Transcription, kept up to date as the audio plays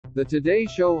The Today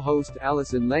Show host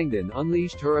Allison Langdon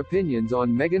unleashed her opinions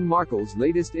on Meghan Markle's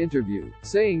latest interview,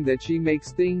 saying that she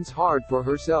makes things hard for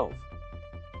herself.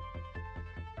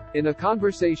 In a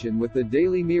conversation with the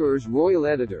Daily Mirror's royal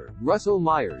editor, Russell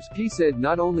Myers, he said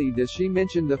not only does she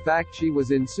mention the fact she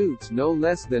was in Suits no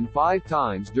less than 5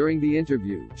 times during the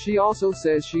interview, she also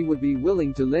says she would be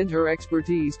willing to lend her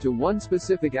expertise to one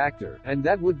specific actor, and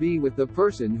that would be with the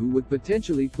person who would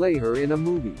potentially play her in a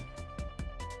movie.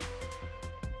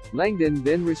 Langdon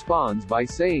then responds by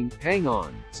saying, "Hang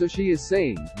on, so she is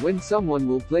saying, when someone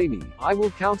will play me, I will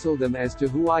counsel them as to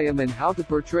who I am and how to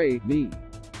portray me.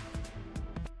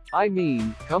 I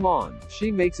mean, come on,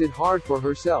 she makes it hard for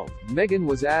herself." Meghan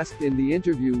was asked in the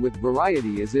interview with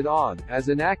Variety, "Is it odd, as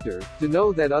an actor, to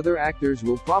know that other actors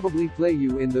will probably play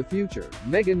you in the future?"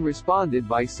 Meghan responded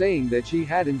by saying that she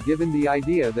hadn't given the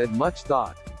idea that much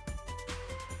thought.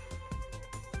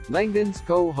 Langdon's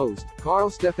co-host, Carl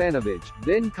Stefanovich,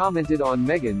 then commented on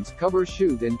Meghan's cover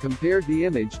shoot and compared the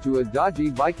image to a dodgy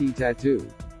bikie tattoo.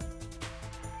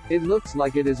 "It looks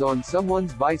like it is on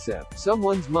someone's bicep,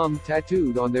 someone's mum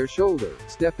tattooed on their shoulder,"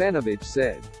 Stefanovich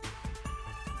said.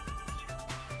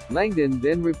 Langdon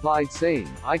then replied saying,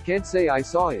 "I can't say I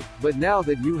saw it, but now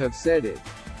that you have said it."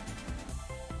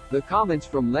 The comments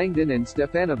from Langdon and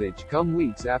Stefanovich come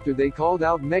weeks after they called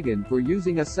out Meghan for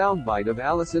using a soundbite of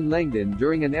Allison Langdon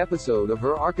during an episode of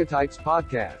her Archetypes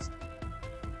podcast.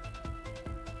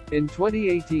 In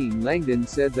 2018, Langdon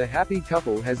said the happy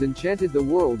couple has enchanted the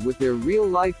world with their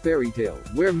real-life fairy tale,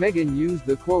 where Meghan used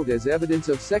the quote as evidence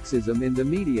of sexism in the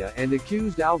media and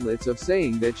accused outlets of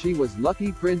saying that she was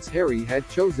lucky Prince Harry had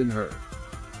chosen her.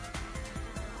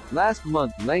 Last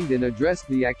month, Langdon addressed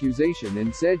the accusation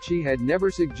and said she had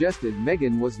never suggested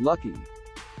Meghan was lucky.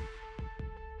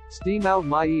 "Steam out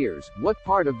my ears, what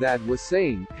part of that was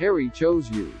saying, Harry chose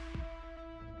you?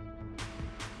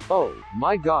 Oh,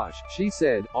 my gosh," she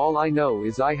said, "all I know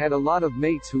is I had a lot of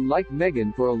mates who liked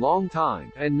Meghan for a long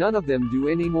time, and none of them do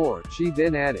anymore," she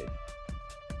then added.